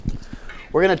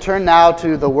We're going to turn now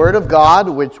to the Word of God,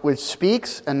 which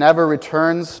speaks and never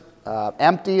returns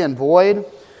empty and void.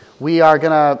 We are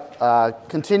going to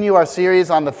continue our series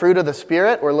on the fruit of the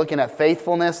Spirit. We're looking at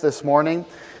faithfulness this morning.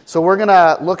 So we're going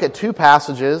to look at two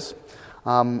passages.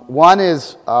 One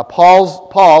is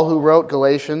Paul, who wrote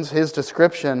Galatians, his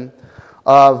description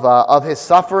of his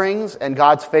sufferings and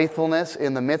God's faithfulness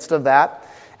in the midst of that.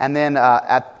 And then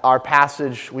at our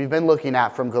passage we've been looking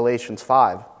at from Galatians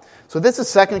 5. So this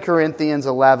is 2 Corinthians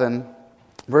 11,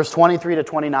 verse 23 to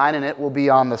 29, and it will be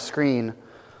on the screen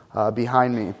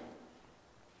behind me.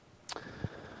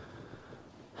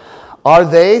 Are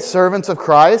they servants of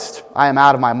Christ? I am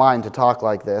out of my mind to talk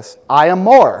like this. I am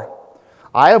more.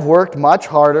 I have worked much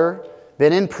harder,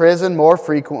 been in prison more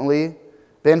frequently,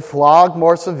 been flogged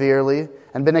more severely,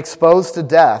 and been exposed to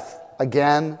death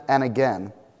again and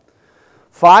again.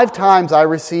 5 times I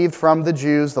received from the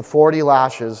Jews the 40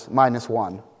 lashes minus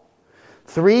 1.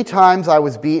 3 times I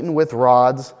was beaten with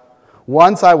rods.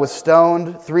 Once I was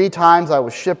stoned. 3 times I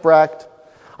was shipwrecked.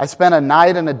 I spent a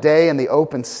night and a day in the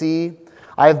open sea.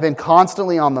 I have been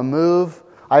constantly on the move.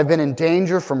 I have been in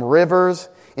danger from rivers,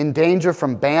 in danger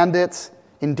from bandits,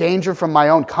 in danger from my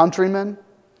own countrymen,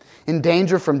 in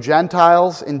danger from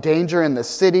Gentiles, in danger in the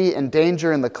city, in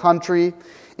danger in the country,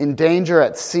 in danger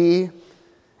at sea,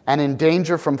 and in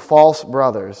danger from false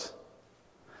brothers.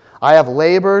 I have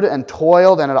labored and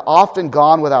toiled and have often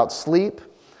gone without sleep.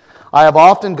 I have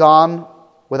often gone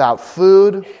without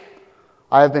food.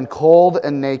 I have been cold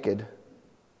and naked.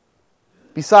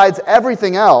 Besides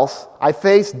everything else, I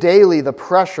face daily the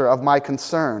pressure of my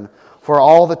concern for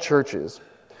all the churches.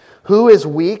 Who is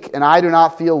weak, and I do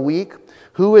not feel weak?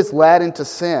 Who is led into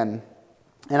sin,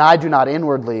 and I do not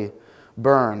inwardly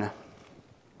burn?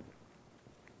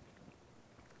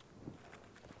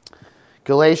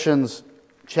 Galatians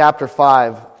chapter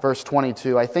 5, verse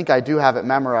 22. I think I do have it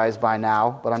memorized by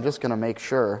now, but I'm just going to make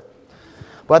sure.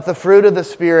 But the fruit of the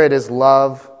Spirit is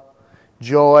love,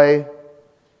 joy,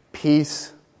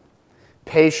 peace,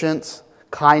 patience,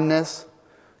 kindness,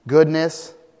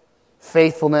 goodness,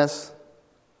 faithfulness,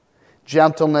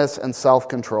 gentleness, and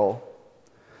self-control.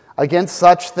 Against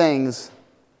such things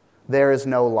there is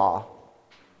no law.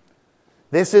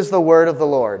 This is the word of the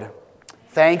Lord.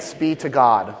 Thanks be to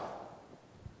God.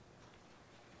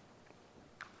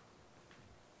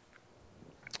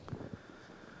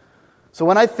 So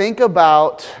when I think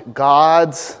about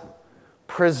God's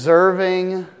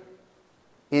preserving,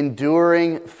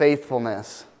 enduring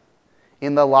faithfulness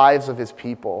in the lives of His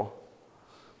people,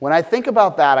 when I think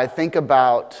about that, I think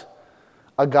about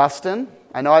Augustine.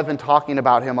 I know I've been talking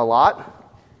about him a lot.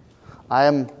 I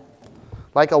am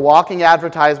like a walking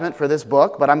advertisement for this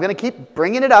book, but I'm going to keep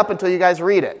bringing it up until you guys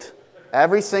read it.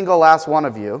 Every single last one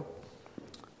of you.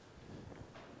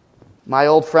 My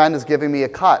old friend is giving me a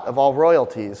cut of all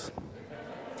royalties.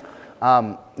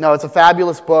 No, it's a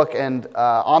fabulous book, and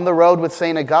On the Road with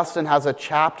St. Augustine has a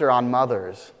chapter on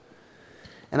mothers.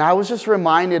 And I was just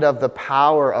reminded of the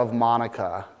power of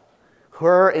Monica,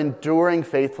 her enduring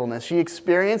faithfulness. She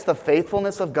experienced the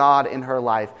faithfulness of God in her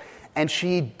life, and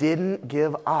she didn't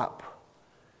give up.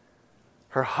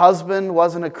 Her husband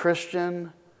wasn't a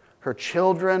Christian, her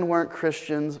children weren't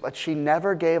Christians, but she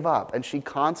never gave up, and she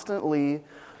constantly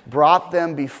brought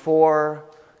them before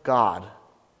God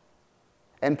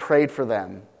and prayed for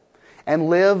them, and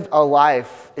lived a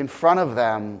life in front of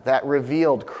them that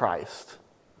revealed Christ,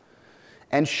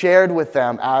 and shared with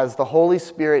them as the Holy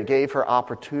Spirit gave her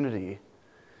opportunity.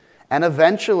 And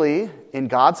eventually, in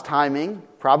God's timing,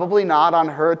 probably not on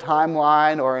her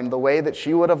timeline or in the way that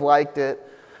she would have liked it,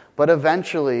 but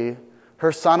eventually,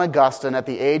 her son Augustine, at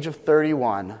the age of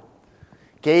 31,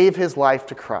 gave his life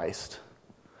to Christ,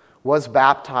 was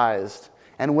baptized,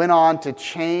 and went on to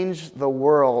change the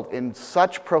world in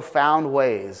such profound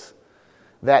ways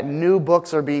that new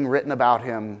books are being written about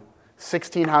him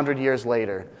 1,600 years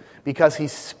later, because he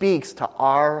speaks to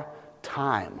our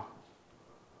time.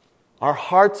 Our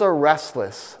hearts are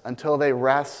restless until they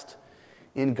rest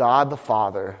in God the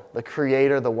Father, the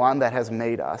Creator, the one that has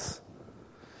made us.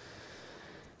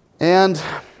 And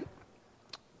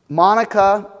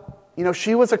Monica,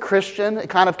 she was a Christian. It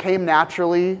kind of came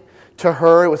naturally to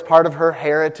her. It was part of her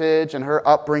heritage and her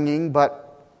upbringing,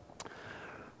 but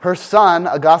her son,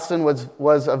 Augustine,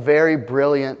 was a very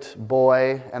brilliant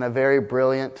boy and a very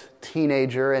brilliant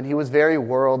teenager, and he was very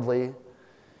worldly,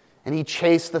 and he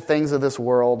chased the things of this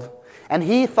world. And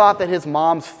he thought that his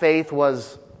mom's faith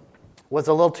was a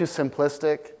little too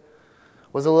simplistic,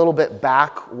 was a little bit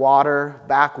backwoods,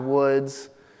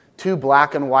 too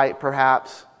black and white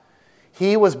perhaps.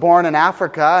 He was born in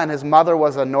Africa, and his mother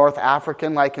was a North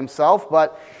African like himself,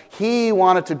 but He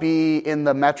wanted to be in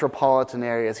the metropolitan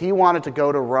areas. He wanted to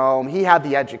go to Rome. He had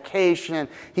the education.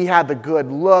 He had the good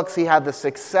looks. He had the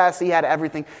success. He had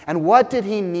everything. And what did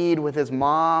he need with his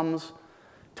mom's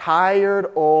tired,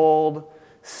 old,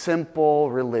 simple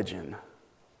religion?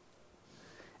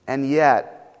 And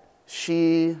yet,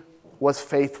 she was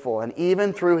faithful. And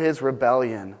even through his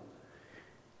rebellion,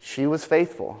 she was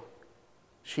faithful.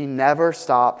 She never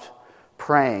stopped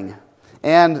praying.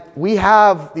 And we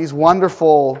have these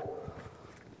wonderful,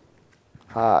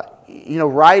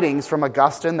 writings from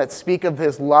Augustine that speak of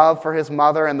his love for his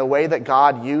mother and the way that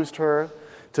God used her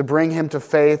to bring him to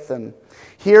faith. And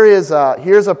here's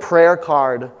a prayer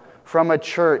card from a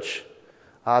church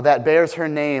that bears her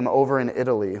name over in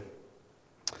Italy.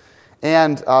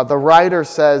 And the writer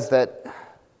says that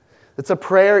it's a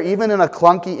prayer, even in a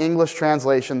clunky English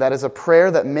translation, that is a prayer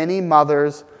that many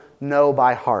mothers know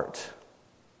by heart.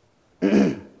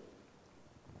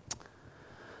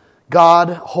 God,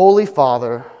 Holy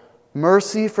Father,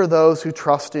 mercy for those who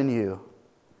trust in you.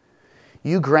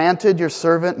 You granted your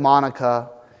servant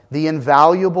Monica the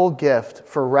invaluable gift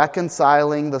for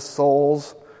reconciling the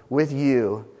souls with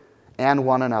you and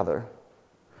one another.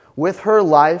 With her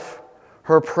life,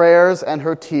 her prayers, and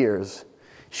her tears,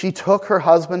 she took her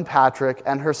husband Patrick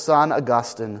and her son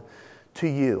Augustine to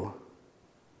you.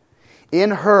 In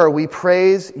her we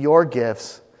praise your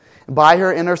gifts. By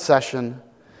her intercession,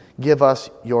 give us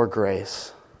your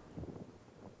grace.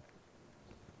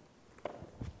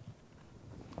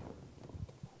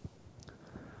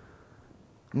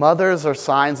 Mothers are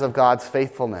signs of God's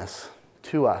faithfulness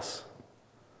to us.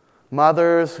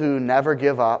 Mothers who never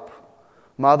give up.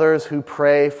 Mothers who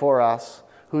pray for us,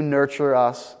 who nurture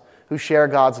us, who share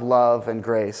God's love and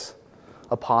grace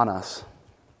upon us.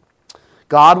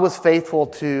 God was faithful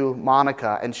to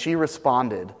Monica, and she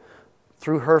responded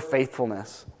through her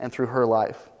faithfulness and through her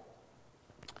life.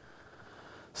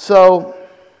 So,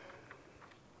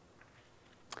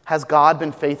 has God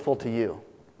been faithful to you?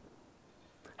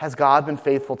 Has God been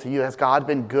faithful to you? Has God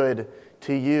been good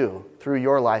to you through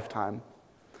your lifetime?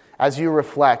 As you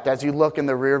reflect, as you look in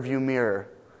the rearview mirror,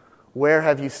 where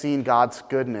have you seen God's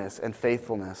goodness and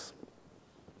faithfulness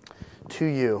to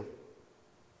you?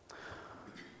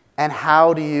 And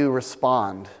how do you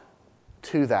respond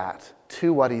to that,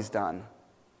 to what he's done?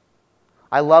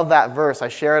 I love that verse. I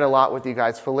share it a lot with you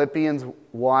guys. Philippians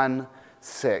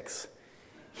 1:6.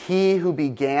 He who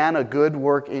began a good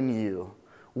work in you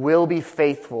will be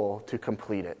faithful to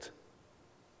complete it.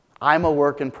 I'm a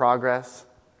work in progress.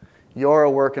 You're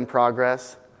a work in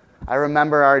progress. I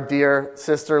remember our dear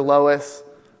sister Lois,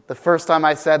 the first time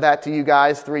I said that to you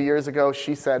guys 3 years ago,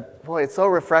 she said, boy, it's so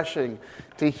refreshing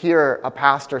to hear a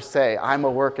pastor say, I'm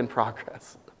a work in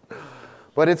progress.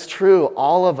 But it's true,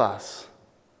 all of us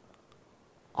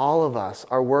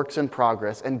are works in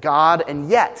progress. And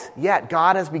yet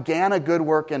God has began a good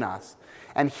work in us.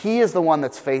 And he is the one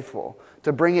that's faithful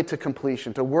to bring it to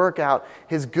completion, to work out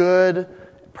his good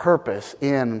purpose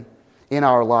in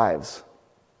our lives.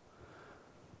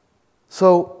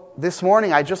 So this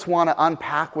morning, I just want to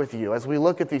unpack with you as we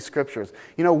look at these scriptures.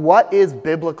 What is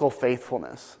biblical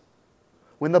faithfulness?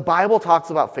 When the Bible talks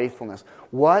about faithfulness,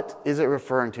 what is it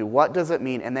referring to? What does it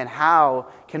mean? And then how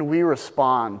can we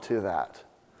respond to that?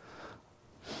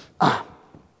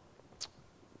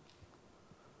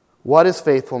 What is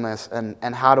faithfulness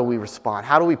and how do we respond?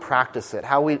 How do we practice it?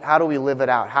 How do we live it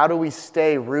out? How do we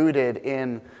stay rooted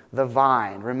in the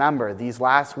vine? Remember, these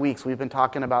last weeks we've been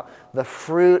talking about the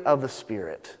fruit of the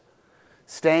Spirit.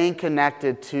 Staying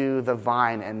connected to the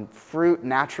vine, and fruit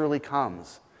naturally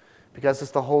comes because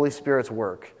it's the Holy Spirit's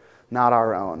work, not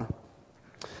our own.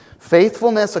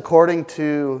 Faithfulness, according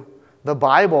to the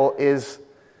Bible, is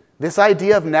this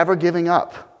idea of never giving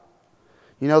up.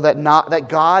 That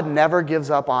God never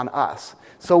gives up on us.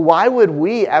 So why would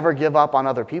we ever give up on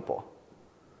other people?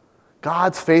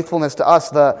 God's faithfulness to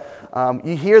us.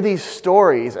 You hear these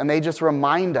stories and they just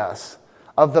remind us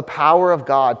of the power of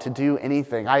God to do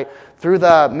anything. Through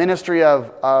the ministry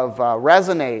of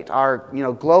Resonate, our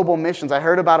global missions, I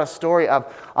heard about a story of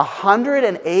a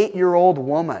 108-year-old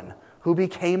woman who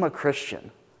became a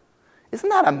Christian. Isn't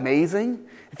that amazing?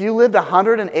 If you lived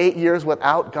 108 years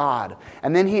without God,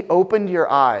 and then he opened your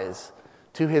eyes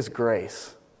to his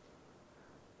grace.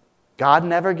 God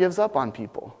never gives up on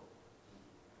people.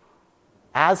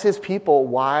 As his people,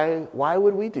 why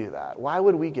would we do that? Why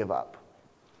would we give up?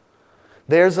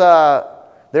 There's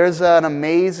an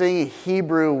amazing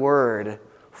Hebrew word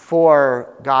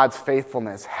for God's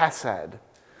faithfulness, hesed.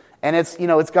 And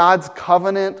it's God's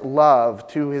covenant love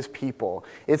to his people.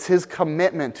 It's his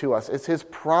commitment to us. It's his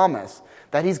promise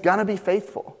that he's going to be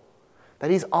faithful.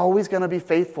 that he's always going to be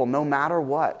faithful no matter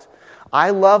what.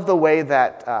 I love the way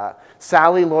that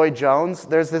Sally Lloyd-Jones,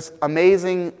 there's this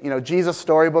amazing, Jesus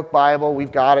Storybook Bible.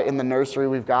 We've got it in the nursery.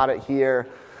 We've got it here.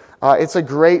 It's a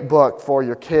great book for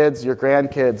your kids, your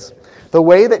grandkids. The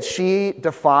way that she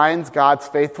defines God's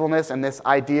faithfulness and this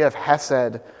idea of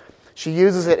hesed, she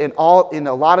uses it in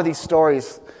a lot of these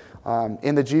stories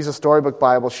in the Jesus Storybook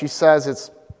Bible. She says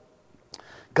it's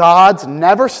God's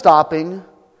never stopping,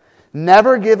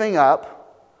 never giving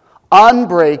up,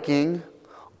 unbreaking,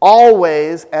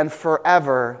 always and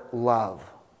forever love.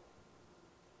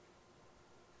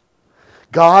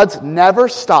 God's never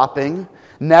stopping,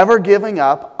 never giving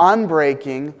up,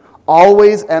 unbreaking,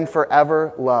 always and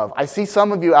forever love. I see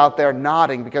some of you out there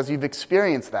nodding because you've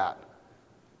experienced that.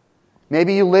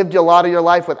 Maybe you lived a lot of your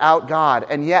life without God,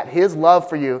 and yet his love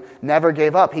for you never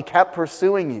gave up. He kept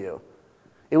pursuing you.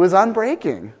 It was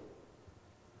unbreaking.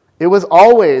 It was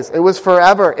always, it was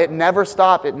forever. It never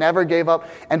stopped. It never gave up.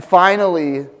 And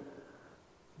finally,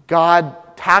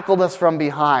 God tackled us from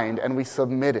behind and we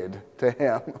submitted to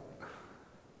him.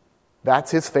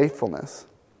 That's his faithfulness.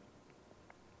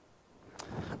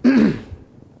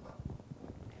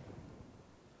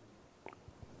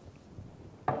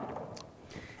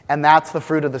 And that's the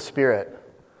fruit of the Spirit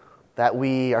that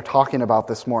we are talking about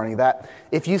this morning. That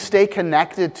if you stay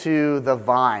connected to the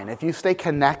vine, if you stay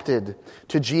connected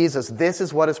to Jesus, this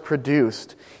is what is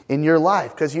produced in your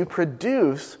life. Because you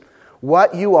produce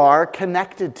what you are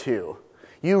connected to.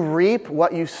 You reap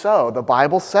what you sow. The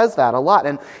Bible says that a lot.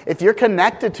 And if you're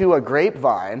connected to a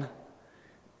grapevine,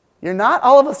 you're not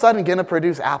all of a sudden going to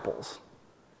produce apples.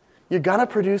 You're going to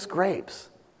produce grapes.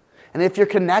 And if you're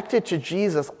connected to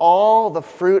Jesus, all the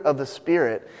fruit of the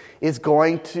Spirit is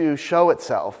going to show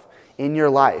itself in your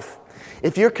life.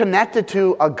 If you're connected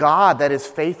to a God that is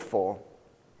faithful,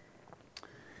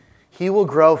 he will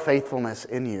grow faithfulness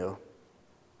in you.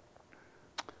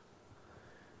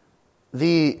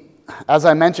 As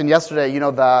I mentioned yesterday,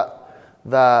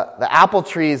 the apple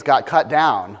trees got cut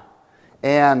down,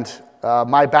 and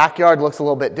my backyard looks a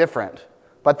little bit different.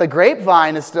 But the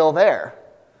grapevine is still there.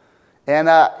 And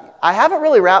I haven't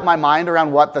really wrapped my mind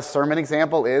around what the sermon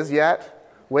example is yet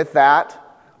with that,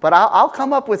 but I'll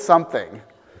come up with something,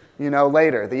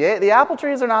 later. The apple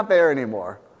trees are not there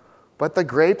anymore, but the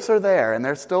grapes are there, and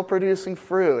they're still producing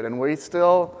fruit, and we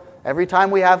still, every time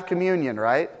we have communion,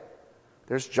 right?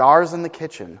 There's jars in the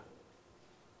kitchen.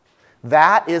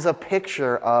 That is a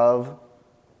picture of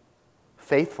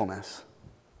faithfulness.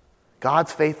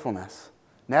 God's faithfulness.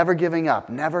 Never giving up,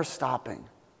 never stopping.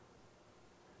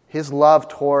 His love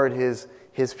toward his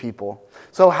people.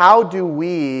 So how do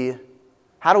we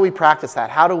practice that?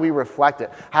 How do we reflect it?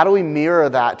 How do we mirror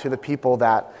that to the people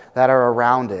that are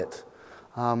around it?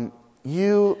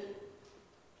 You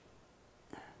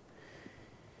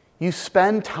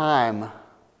spend time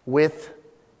with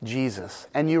Jesus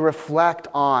and you reflect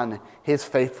on his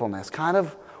faithfulness. Kind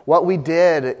of what we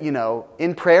did,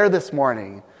 in prayer this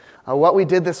morning. What we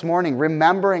did this morning,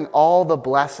 remembering all the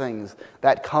blessings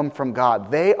that come from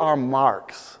God. They are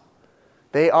marks.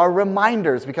 They are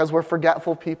reminders because we're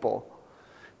forgetful people.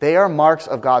 They are marks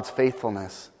of God's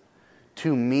faithfulness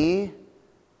to me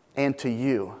and to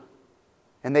you.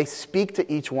 And they speak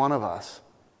to each one of us.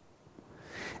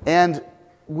 And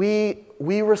we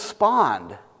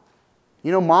respond.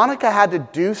 Monica had to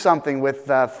do something with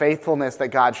the faithfulness that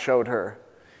God showed her.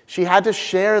 She had to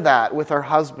share that with her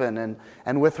husband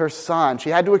and with her son. She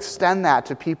had to extend that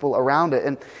to people around it.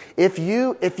 And if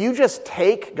you just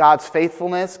take God's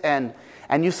faithfulness and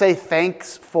you say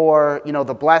thanks for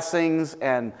the blessings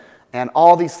and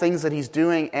all these things that he's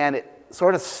doing, and it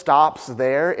sort of stops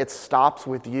there, it stops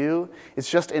with you, it's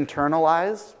just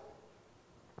internalized,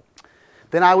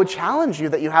 then I would challenge you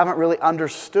that you haven't really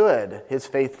understood his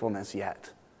faithfulness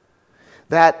yet.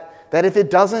 That if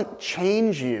it doesn't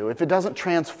change you, if it doesn't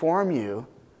transform you,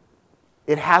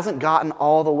 it hasn't gotten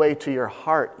all the way to your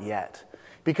heart yet.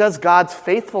 Because God's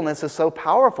faithfulness is so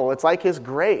powerful. It's like his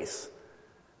grace.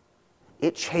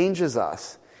 It changes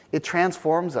us. It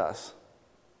transforms us.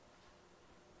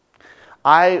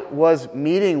 I was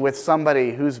meeting with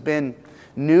somebody who's been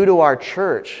new to our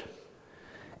church,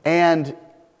 and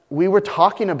we were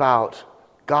talking about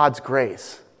God's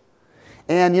grace.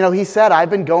 And, he said, I've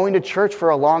been going to church for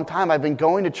a long time. I've been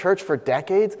going to church for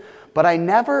decades, but I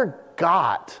never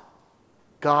got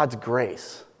God's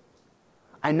grace.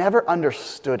 I never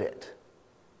understood it.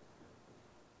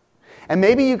 And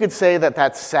maybe you could say that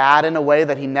that's sad in a way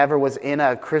that he never was in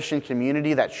a Christian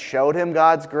community that showed him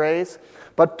God's grace.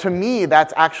 But to me,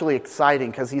 that's actually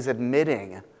exciting because he's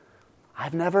admitting,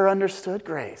 I've never understood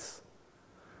grace.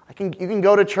 You can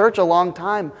go to church a long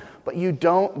time, but you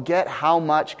don't get how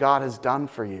much God has done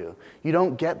for you. You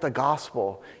don't get the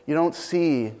gospel. You don't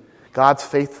see God's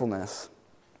faithfulness.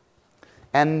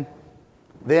 And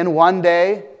then one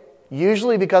day,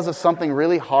 usually because of something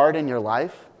really hard in your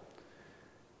life,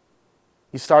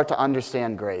 you start to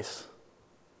understand grace.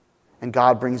 And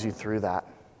God brings you through that.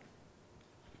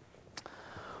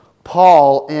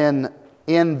 Paul,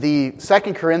 in the 2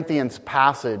 Corinthians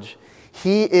passage,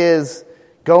 he is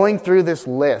going through this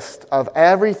list of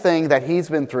everything that he's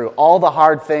been through, all the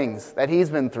hard things that he's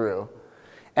been through.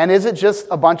 And is it just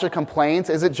a bunch of complaints?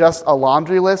 Is it just a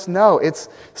laundry list? No, it's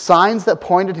signs that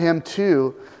pointed him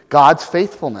to God's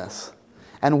faithfulness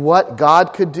and what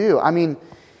God could do. I mean,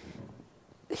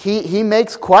 he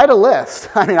makes quite a list.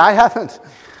 I mean,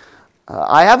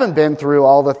 I haven't been through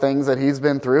all the things that he's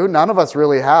been through. None of us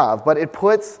really have. But it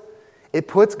puts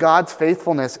God's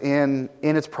faithfulness in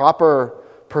its proper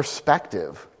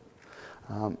perspective.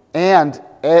 Part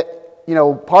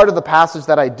of the passage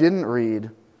that I didn't read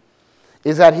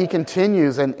is that he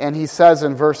continues, and he says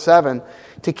in verse 7,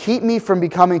 "To keep me from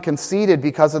becoming conceited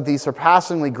because of the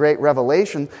surpassingly great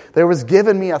revelation, there was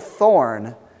given me a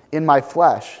thorn in my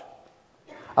flesh,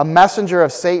 a messenger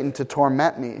of Satan to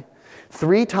torment me.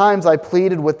 3 times I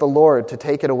pleaded with the Lord to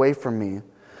take it away from me.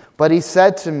 But he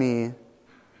said to me,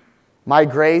 'My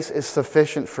grace is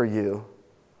sufficient for you,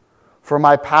 for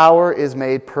my power is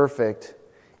made perfect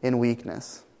in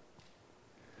weakness.'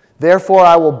 Therefore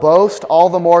I will boast all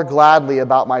the more gladly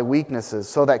about my weaknesses,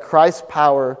 so that Christ's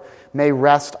power may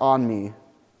rest on me.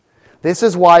 This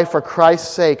is why, for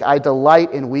Christ's sake, I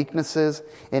delight in weaknesses,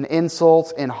 in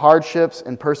insults, in hardships,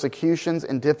 in persecutions,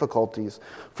 in difficulties.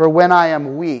 For when I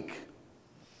am weak,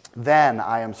 then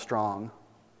I am strong."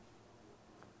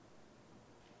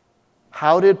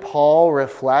 How did Paul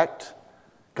reflect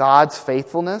God's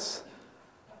faithfulness?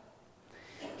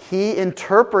 He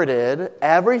interpreted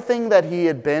everything that he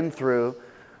had been through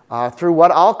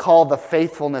what I'll call the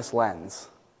faithfulness lens.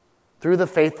 Through the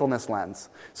faithfulness lens.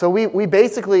 So we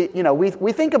basically,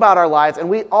 we think about our lives, and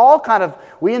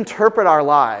we interpret our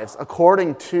lives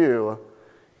according to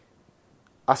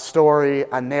a story,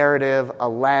 a narrative, a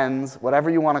lens, whatever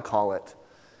you want to call it.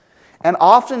 And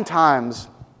oftentimes,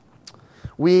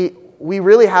 we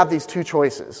really have these two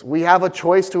choices. We have a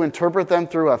choice to interpret them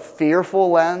through a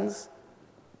fearful lens,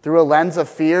 through a lens of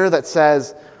fear that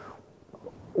says,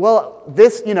 well,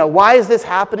 why is this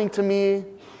happening to me?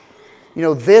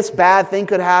 This bad thing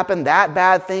could happen, that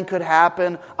bad thing could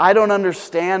happen. I don't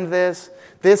understand this.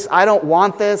 I don't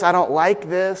want this. I don't like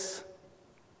this.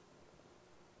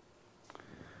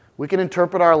 We can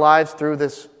interpret our lives through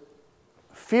this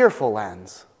fearful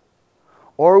lens.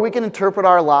 Or we can interpret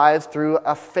our lives through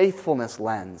a faithfulness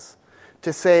lens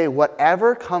to say,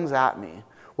 whatever comes at me,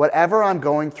 whatever I'm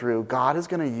going through, God is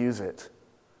going to use it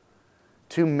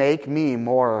to make me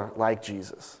more like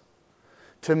Jesus,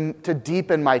 to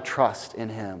deepen my trust in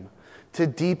Him, to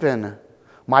deepen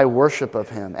my worship of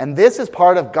Him. And this is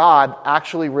part of God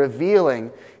actually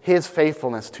revealing His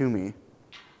faithfulness to me.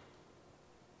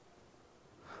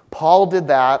 Paul did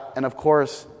that, and of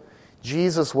course,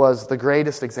 Jesus was the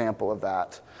greatest example of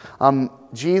that.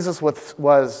 Jesus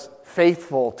was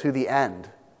faithful to the end.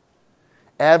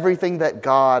 Everything that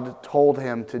God told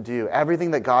him to do,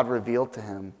 everything that God revealed to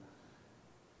him,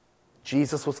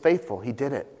 Jesus was faithful. He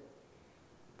did it.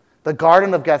 The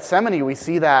Garden of Gethsemane, we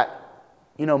see that,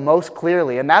 most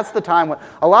clearly. And that's the time when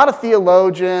a lot of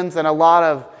theologians and a lot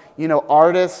of,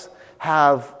 artists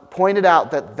have pointed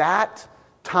out that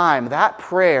time, that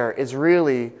prayer is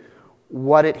really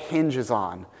what it hinges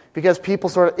on. Because people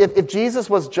if Jesus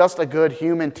was just a good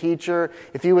human teacher,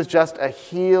 if he was just a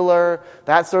healer,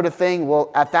 that sort of thing, well,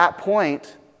 at that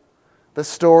point, the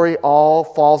story all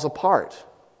falls apart.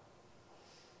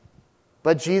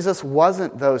 But Jesus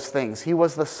wasn't those things. He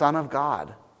was the Son of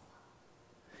God.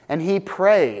 And he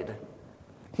prayed.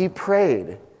 He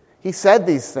prayed. He said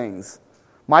these things.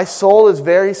 "My soul is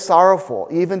very sorrowful,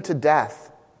 even to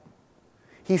death."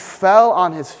 He fell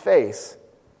on his face.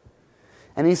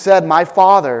 And he said, "My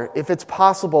Father, if it's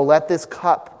possible, let this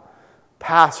cup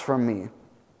pass from me.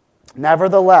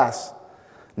 Nevertheless,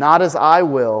 not as I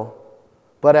will,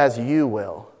 but as you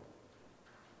will."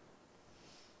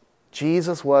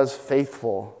 Jesus was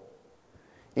faithful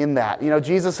in that.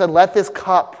 Jesus said, "Let this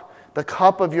cup, the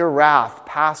cup of your wrath,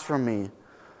 pass from me.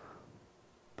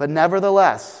 But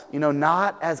nevertheless,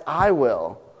 not as I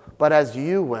will, but as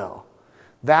you will."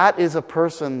 That is a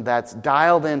person that's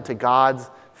dialed into God's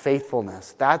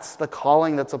faithfulness. That's the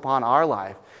calling that's upon our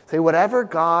life. Say, whatever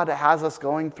God has us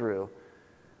going through,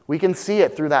 we can see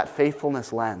it through that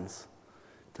faithfulness lens.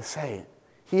 To say,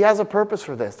 He has a purpose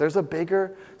for this. There's a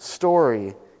bigger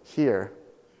story here.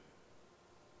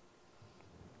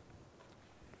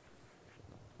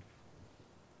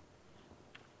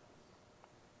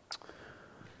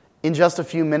 In just a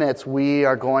few minutes, we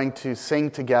are going to sing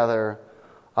together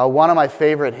one of my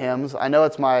favorite hymns. I know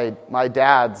it's my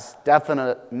dad's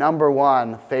definite number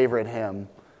one favorite hymn,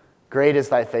 Great is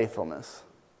Thy Faithfulness.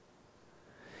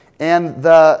 And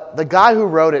the guy who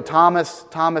wrote it,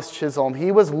 Thomas Chisholm,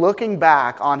 he was looking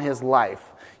back on his life.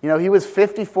 You know, he was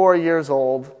 54 years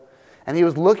old, and he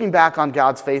was looking back on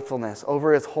God's faithfulness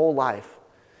over his whole life.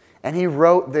 And he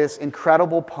wrote this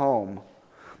incredible poem.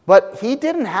 But he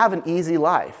didn't have an easy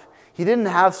life. He didn't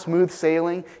have smooth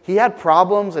sailing. He had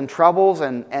problems and troubles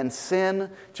and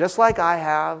sin, just like I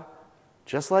have,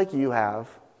 just like you have.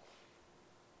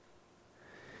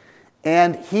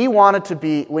 And he wanted to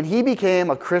be, when he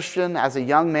became a Christian as a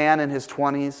young man in his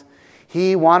 20s,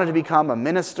 he wanted to become a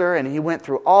minister, and he went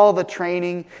through all the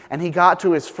training, and he got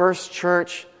to his first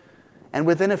church, and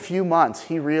within a few months,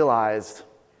 he realized,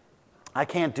 I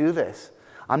can't do this.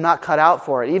 I'm not cut out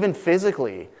for it, even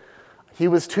physically. He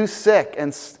was too sick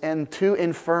and too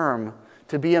infirm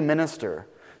to be a minister.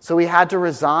 So he had to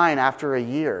resign after a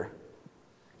year.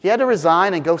 He had to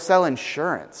resign and go sell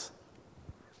insurance.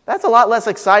 That's a lot less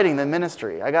exciting than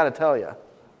ministry, I got to tell you.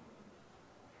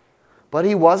 But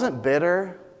he wasn't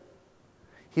bitter.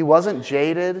 He wasn't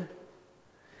jaded.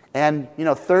 And,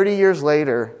 30 years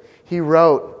later, he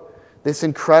wrote this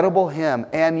incredible hymn.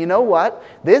 And you know what?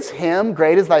 This hymn,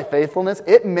 Great is Thy Faithfulness,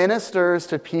 it ministers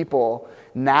to people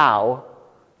now,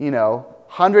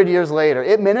 100 years later.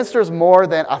 It ministers more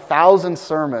than 1,000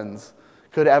 sermons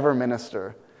could ever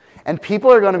minister. And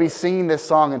people are going to be singing this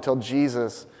song until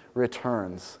Jesus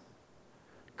returns.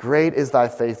 Great is Thy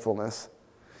faithfulness.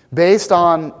 Based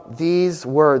on these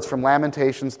words from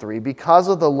Lamentations 3, because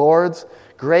of the Lord's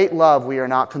great love, we are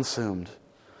not consumed.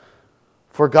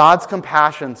 For God's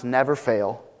compassions never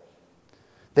fail.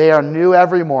 They are new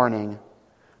every morning.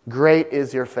 Great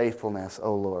is your faithfulness,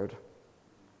 O Lord.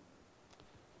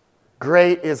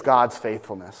 Great is God's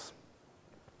faithfulness.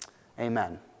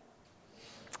 Amen.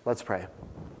 Let's pray.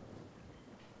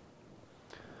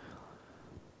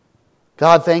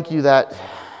 God, thank you that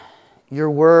your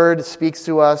word speaks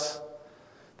to us,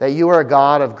 that you are a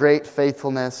God of great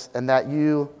faithfulness, and that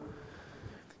you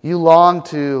long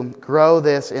to grow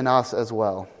this in us as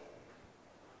well.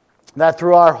 That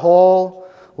through our whole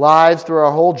lives, through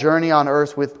our whole journey on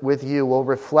earth with you, we'll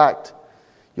reflect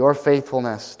your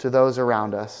faithfulness to those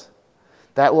around us.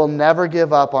 That we'll never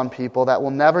give up on people, that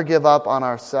we'll never give up on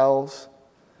ourselves,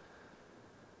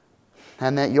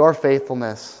 and that your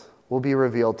faithfulness will be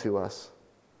revealed to us.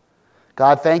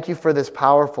 God, thank you for this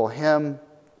powerful hymn.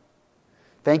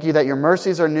 Thank you that your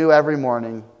mercies are new every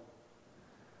morning.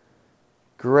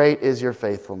 Great is your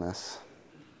faithfulness.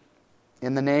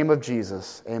 In the name of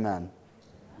Jesus, amen.